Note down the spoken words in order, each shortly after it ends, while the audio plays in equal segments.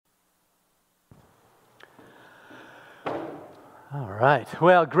All right.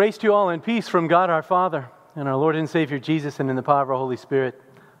 Well, grace to you all and peace from God our Father and our Lord and Savior Jesus and in the power of our Holy Spirit.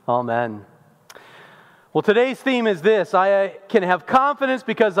 Amen. Well, today's theme is this: I can have confidence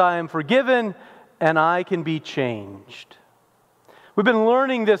because I am forgiven and I can be changed. We've been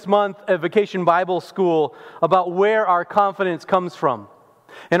learning this month at Vacation Bible School about where our confidence comes from.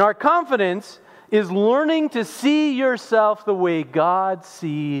 And our confidence is learning to see yourself the way God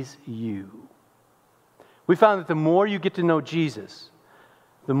sees you. We found that the more you get to know Jesus,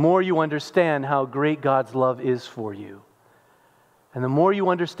 the more you understand how great God's love is for you. And the more you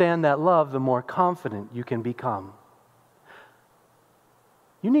understand that love, the more confident you can become.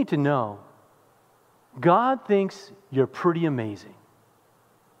 You need to know, God thinks you're pretty amazing.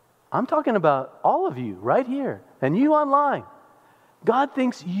 I'm talking about all of you right here and you online. God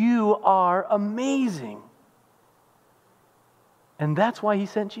thinks you are amazing. And that's why He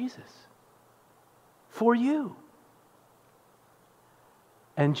sent Jesus. For you.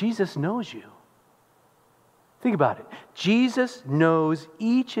 And Jesus knows you. Think about it. Jesus knows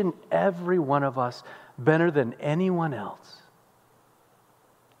each and every one of us better than anyone else.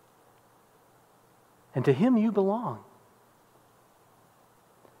 And to Him you belong.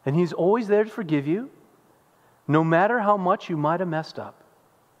 And He's always there to forgive you, no matter how much you might have messed up.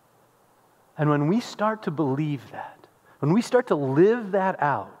 And when we start to believe that, when we start to live that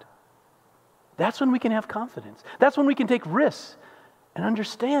out, that's when we can have confidence. That's when we can take risks and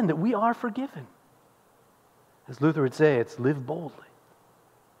understand that we are forgiven. As Luther would say, it's live boldly.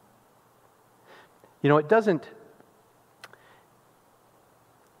 You know,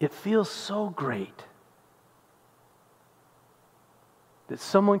 it feels so great that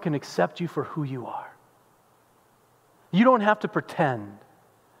someone can accept you for who you are. You don't have to pretend.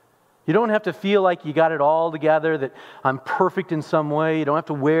 You don't have to feel like you got it all together, that I'm perfect in some way. You don't have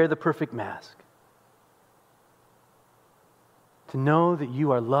to wear the perfect mask. To know that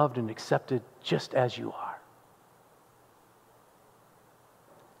you are loved and accepted just as you are.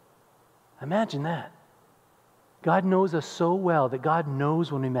 Imagine that. God knows us so well that God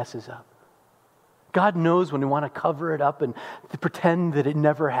knows when we messes up. God knows when we want to cover it up and to pretend that it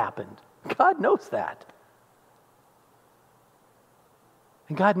never happened. God knows that.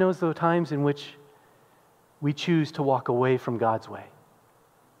 And God knows the times in which we choose to walk away from God's way.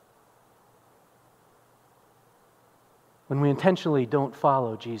 When we intentionally don't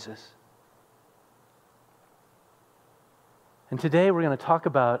follow Jesus. And today we're going to talk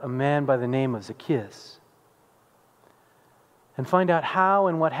about a man by the name of Zacchaeus. And find out how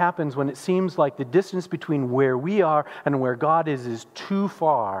and what happens when it seems like the distance between where we are and where God is too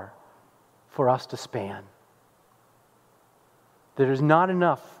far for us to span. That there's not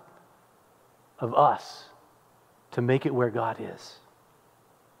enough of us to make it where God is.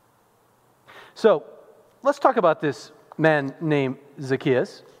 So, let's talk about this man named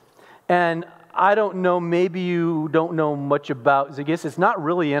Zacchaeus. And I don't know, maybe you don't know much about Zacchaeus. It's not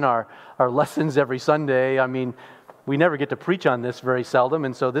really in our lessons every Sunday. I mean, we never get to preach on this very seldom,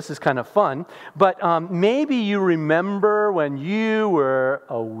 and so this is kind of fun. But maybe you remember when you were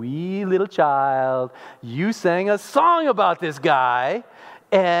a wee little child, you sang a song about this guy,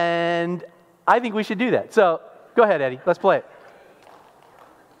 and I think we should do that. So go ahead, Eddie. Let's play it.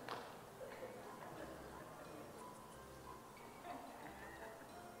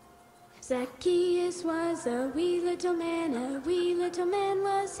 Zacchaeus was a wee little man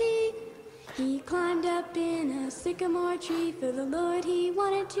was he. He climbed up in a sycamore tree for the Lord he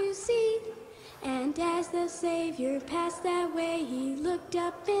wanted to see. And as the Savior passed that way, he looked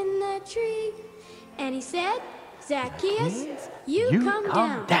up in the tree. And he said, Zacchaeus, you come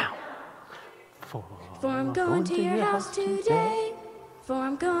down. For I'm going to your house today. For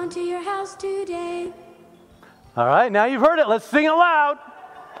I'm going to your house today. All right, now you've heard it. Let's sing it loud.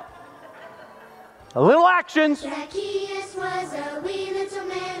 A little action. Zacchaeus was a wee little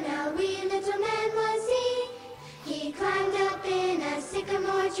man was he. He climbed up in a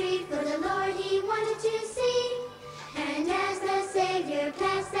sycamore tree for the Lord he wanted to see. And as the Savior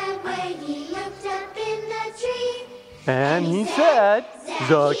passed that way, he looked up in the tree. And he said,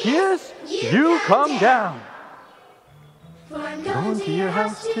 Zacchaeus, you come down. For I'm going to your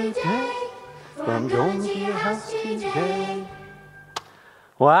house today. For I'm going to your house today.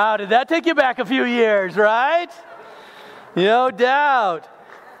 Wow, did that take you back a few years, right? No doubt.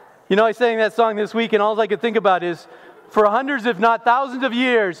 You know, I sang that song this week, and all I could think about is, for hundreds, if not thousands of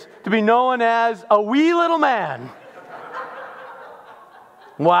years, to be known as a wee little man.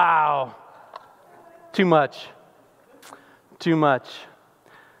 Wow. Too much. Too much.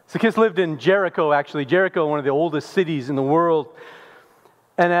 Zacchaeus lived in Jericho, actually. Jericho, one of the oldest cities in the world.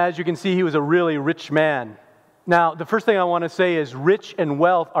 And as you can see, he was a really rich man. Now, the first thing I want to say is rich and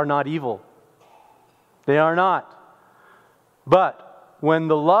wealth are not evil. They are not. But when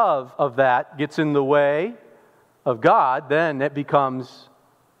the love of that gets in the way of God, then it becomes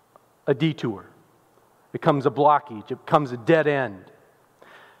a detour. It becomes a blockage. It becomes a dead end.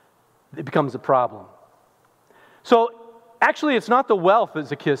 It becomes a problem. So, actually, it's not the wealth that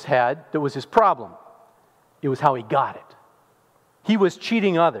Zacchaeus had that was his problem. It was how he got it. He was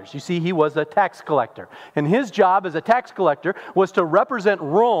cheating others. You see, he was a tax collector. And his job as a tax collector was to represent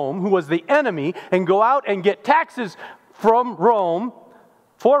Rome, who was the enemy, and go out and get taxes from Rome,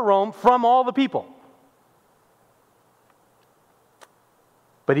 for Rome, from all the people.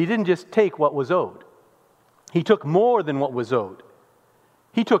 But he didn't just take what was owed. He took more than what was owed.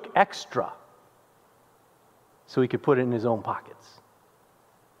 He took extra so he could put it in his own pockets.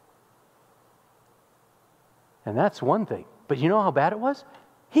 And that's one thing. But you know how bad it was?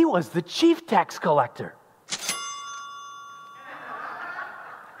 He was the chief tax collector.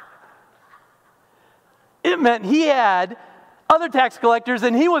 It meant he had other tax collectors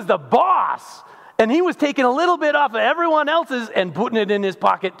and he was the boss. And he was taking a little bit off of everyone else's and putting it in his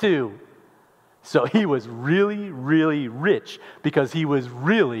pocket too. So he was really, really rich because he was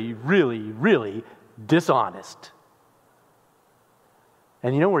really, really, really dishonest.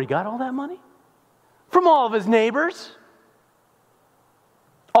 And you know where he got all that money? From all of his neighbors.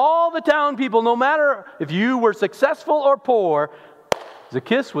 All the town people, no matter if you were successful or poor,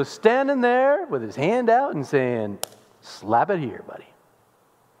 Zacchaeus was standing there with his hand out and saying, slap it here, buddy.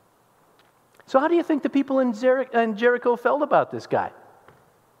 So how do you think the people in Jericho felt about this guy?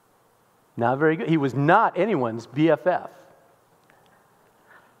 Not very good. He was not anyone's BFF.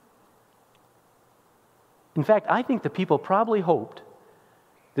 In fact, I think the people probably hoped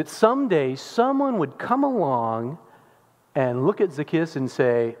that someday someone would come along and look at Zacchaeus and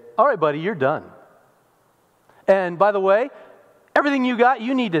say, all right, buddy, you're done. And by the way, everything you got,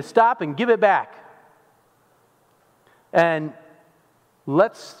 you need to stop and give it back. And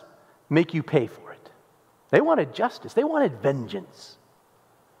let's make you pay for it. They wanted justice. They wanted vengeance.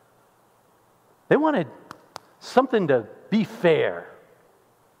 They wanted something to be fair.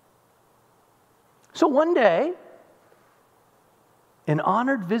 So one day, an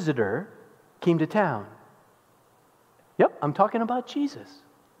honored visitor came to town. Yep, I'm talking about Jesus.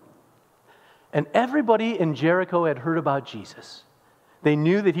 And everybody in Jericho had heard about Jesus. They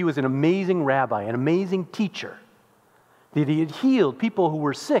knew that he was an amazing rabbi, an amazing teacher, that he had healed people who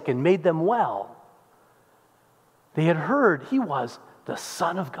were sick and made them well. They had heard he was the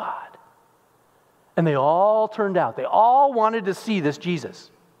Son of God. And they all turned out. They all wanted to see this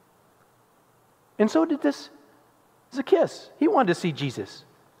Jesus. And so did this Zacchaeus. He wanted to see Jesus,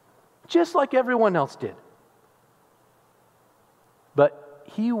 just like everyone else did. But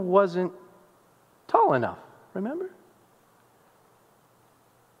he wasn't tall enough, remember?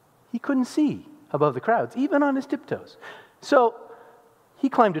 He couldn't see above the crowds, even on his tiptoes. So he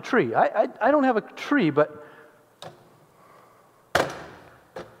climbed a tree. I don't have a tree, but I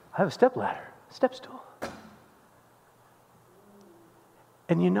have a step ladder, step stool.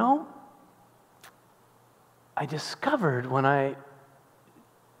 And you know, I discovered when I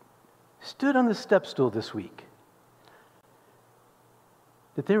stood on the step stool this week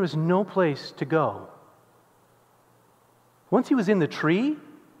that there was no place to go. Once he was in the tree,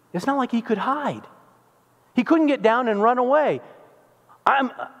 it's not like he could hide. He couldn't get down and run away.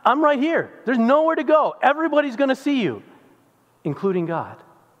 I'm right here. There's nowhere to go. Everybody's going to see you, including God.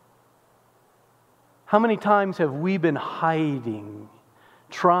 How many times have we been hiding,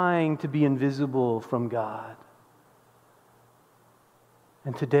 trying to be invisible from God?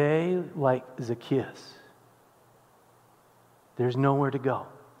 And today, like Zacchaeus, there's nowhere to go.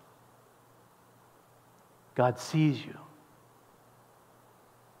 God sees you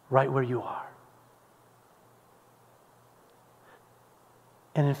right where you are.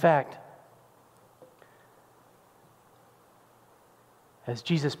 And in fact, as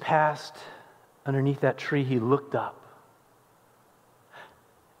Jesus passed underneath that tree, he looked up.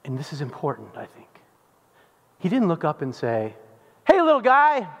 And this is important, I think. He didn't look up and say, hey, little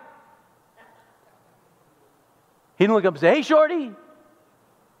guy. He didn't look up and say, hey, shorty. He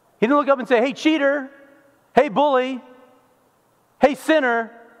didn't look up and say, hey, cheater. Hey, bully. Hey,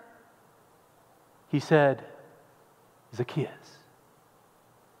 sinner. He said, Zacchaeus,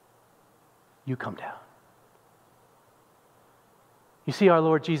 you come down. You see, our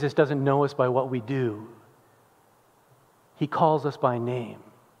Lord Jesus doesn't know us by what we do. He calls us by name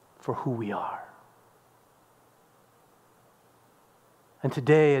for who we are. And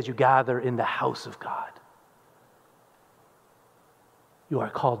today, as you gather in the house of God, you are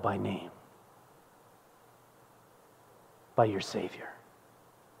called by name. by your Savior.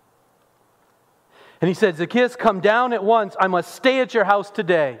 And he said, Zacchaeus, come down at once. I must stay at your house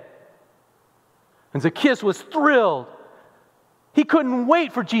today. And Zacchaeus was thrilled. He couldn't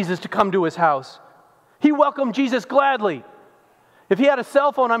wait for Jesus to come to his house. He welcomed Jesus gladly. If he had a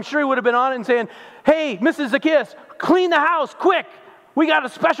cell phone, I'm sure he would have been on it and saying, hey, Mrs. Zacchaeus, clean the house, quick. We got a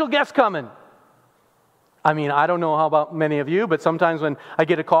special guest coming. I mean, I don't know how about many of you, but sometimes when I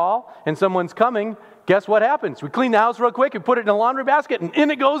get a call and someone's coming, guess what happens? We clean the house real quick and put it in a laundry basket and in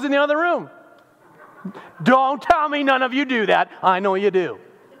it goes in the other room. Don't tell me none of you do that. I know you do.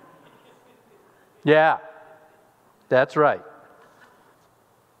 Yeah, that's right.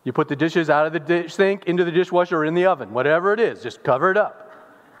 You put the dishes out of the dish sink, into the dishwasher, or in the oven. Whatever it is, just cover it up.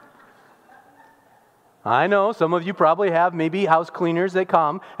 I know some of you probably have maybe house cleaners that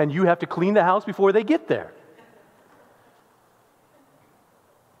come, and you have to clean the house before they get there.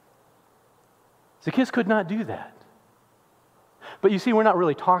 Zacchaeus could not do that. But you see, we're not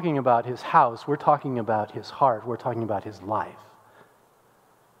really talking about his house. We're talking about his heart. We're talking about his life.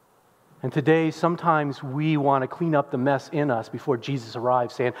 And today, sometimes we want to clean up the mess in us before Jesus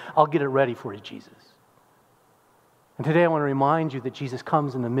arrives, saying, I'll get it ready for you, Jesus. And today I want to remind you that Jesus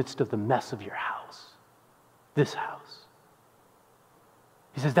comes in the midst of the mess of your house, this house.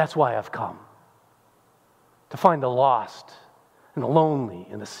 He says, that's why I've come, to find the lost and the lonely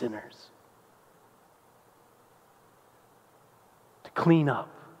and the sinners, to clean up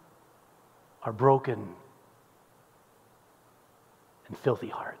our broken and filthy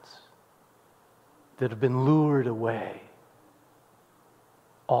hearts that have been lured away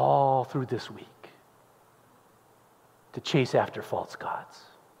all through this week to chase after false gods.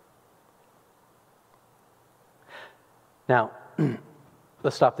 Now,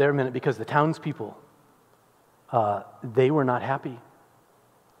 let's stop there a minute, because the townspeople, they were not happy.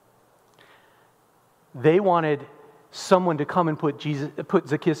 They wanted someone to come and put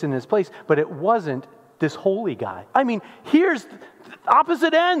Zacchaeus in his place, but it wasn't this holy guy. I mean, here's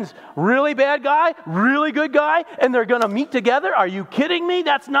opposite ends. Really bad guy, really good guy, and they're going to meet together? Are you kidding me?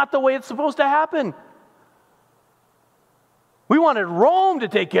 That's not the way it's supposed to happen. We wanted Rome to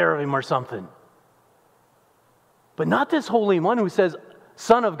take care of him or something. But not this holy one who says,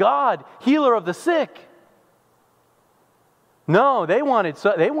 Son of God, healer of the sick. No, they wanted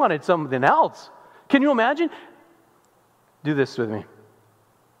something else. Can you imagine? Do this with me.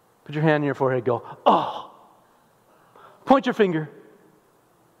 Put your hand on your forehead, go, oh. Point your finger.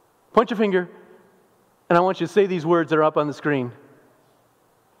 Point your finger. And I want you to say these words that are up on the screen.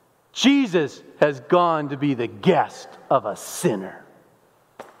 Jesus has gone to be the guest of a sinner.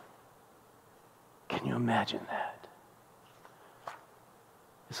 Can you imagine that?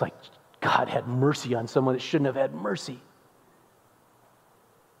 It's like God had mercy on someone that shouldn't have had mercy.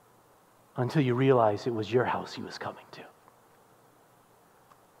 Until you realize it was your house he was coming to.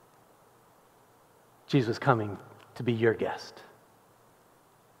 Jesus was coming to be your guest.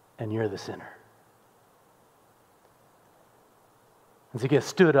 And you're the sinner. And Zacchaeus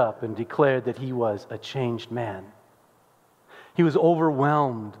stood up and declared that he was a changed man. He was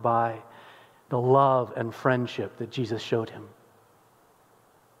overwhelmed by the love and friendship that Jesus showed him.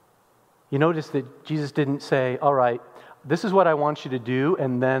 You notice that Jesus didn't say, all right, this is what I want you to do,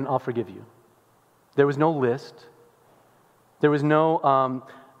 and then I'll forgive you. There was no list. There was no,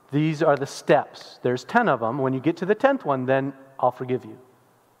 these are the steps. There's 10 of them. When you get to the 10th one, then I'll forgive you.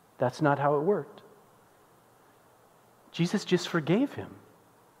 That's not how it worked. Jesus just forgave him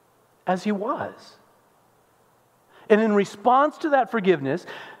as he was. And in response to that forgiveness,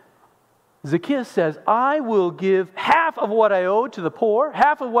 Zacchaeus says, I will give half of what I owe to the poor,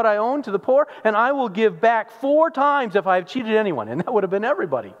 half of what I own to the poor, and I will give back 4 times if I've cheated anyone. And that would have been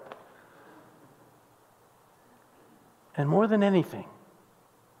everybody. And more than anything,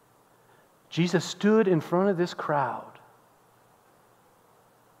 Jesus stood in front of this crowd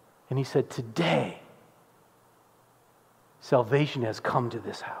and he said, today, salvation has come to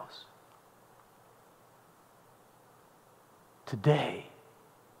this house. Today,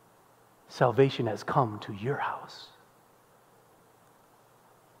 salvation has come to your house.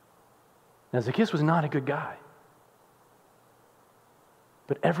 Now, Zacchaeus was not a good guy.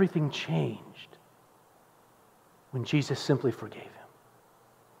 But everything changed when Jesus simply forgave him.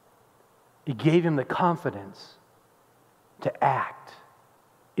 He gave him the confidence to act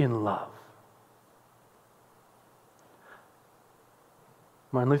in love.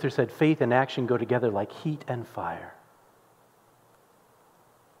 Martin Luther said, faith and action go together like heat and fire.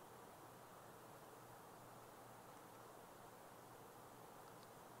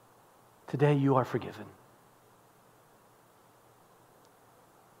 Today you are forgiven.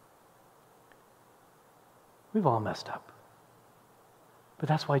 We've all messed up. But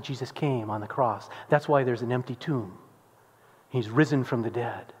that's why Jesus came on the cross. That's why there's an empty tomb. He's risen from the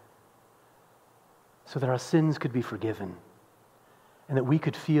dead, so that our sins could be forgiven and that we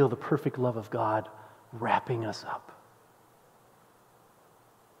could feel the perfect love of God wrapping us up.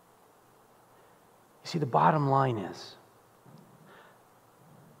 You see, the bottom line is,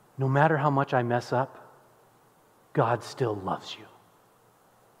 no matter how much I mess up, God still loves you.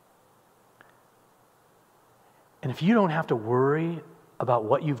 And if you don't have to worry about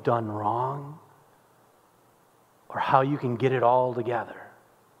what you've done wrong or how you can get it all together,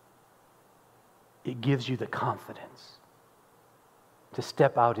 it gives you the confidence to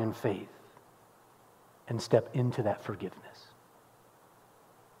step out in faith and step into that forgiveness.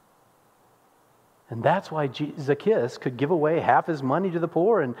 And that's why Zacchaeus could give away half his money to the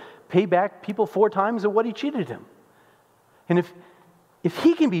poor and pay back people 4 times of what he cheated him. And if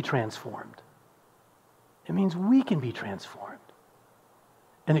he can be transformed, it means we can be transformed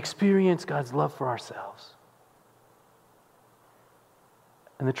and experience God's love for ourselves.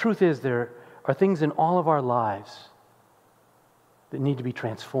 And the truth is, there are things in all of our lives that need to be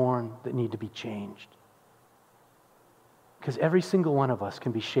transformed, that need to be changed. Because every single one of us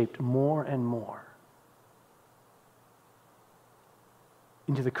can be shaped more and more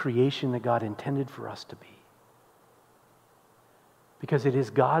into the creation that God intended for us to be. Because it is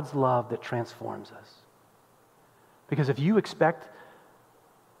God's love that transforms us. Because if you expect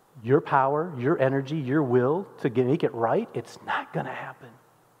your power, your energy, your will to make it right, it's not going to happen.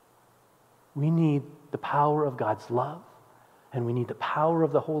 We need the power of God's love, and we need the power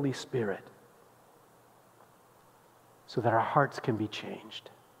of the Holy Spirit so that our hearts can be changed.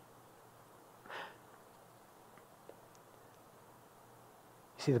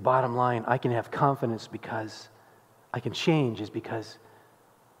 You see, the bottom line, I can have confidence because I can change, is because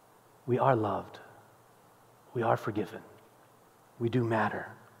we are loved. We are forgiven. We do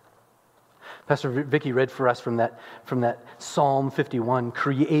matter. Pastor Vicky read for us from that Psalm 51,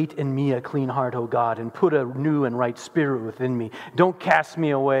 "Create in me a clean heart, O God, and put a new and right spirit within me. Don't cast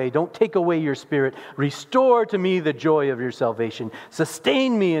me away. Don't take away your spirit. Restore to me the joy of your salvation.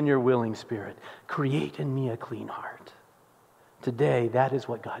 Sustain me in your willing spirit. Create in me a clean heart." Today, that is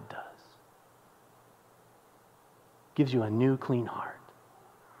what God does. Gives you a new clean heart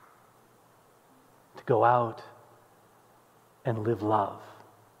to go out and live love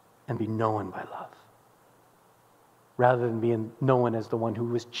and be known by love. Rather than being known as the one who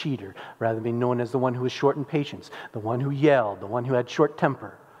was cheater, rather than being known as the one who was short in patience, the one who yelled, the one who had short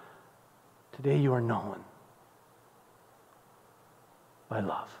temper. Today you are known by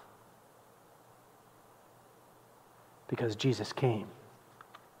love. Because Jesus came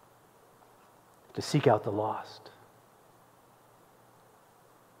to seek out the lost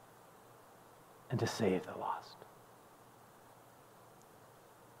and to save the lost.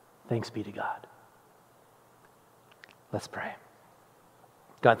 Thanks be to God. Let's pray.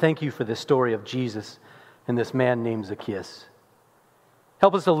 God, thank you for this story of Jesus and this man named Zacchaeus.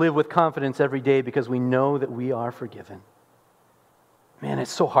 Help us to live with confidence every day because we know that we are forgiven. Man,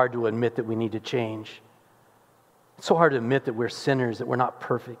 it's so hard to admit that we need to change. It's so hard to admit that we're sinners, that we're not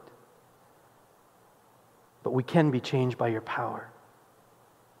perfect. But we can be changed by your power.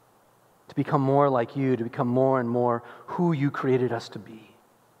 To become more like you, to become more and more who you created us to be.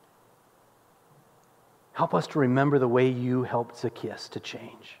 Help us to remember the way you helped Zacchaeus to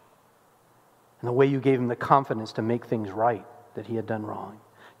change. And the way you gave him the confidence to make things right that he had done wrong.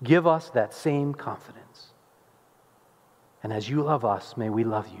 Give us that same confidence. And as you love us, may we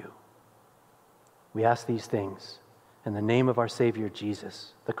love you. We ask these things in the name of our Savior,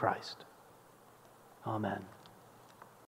 Jesus the Christ. Amen.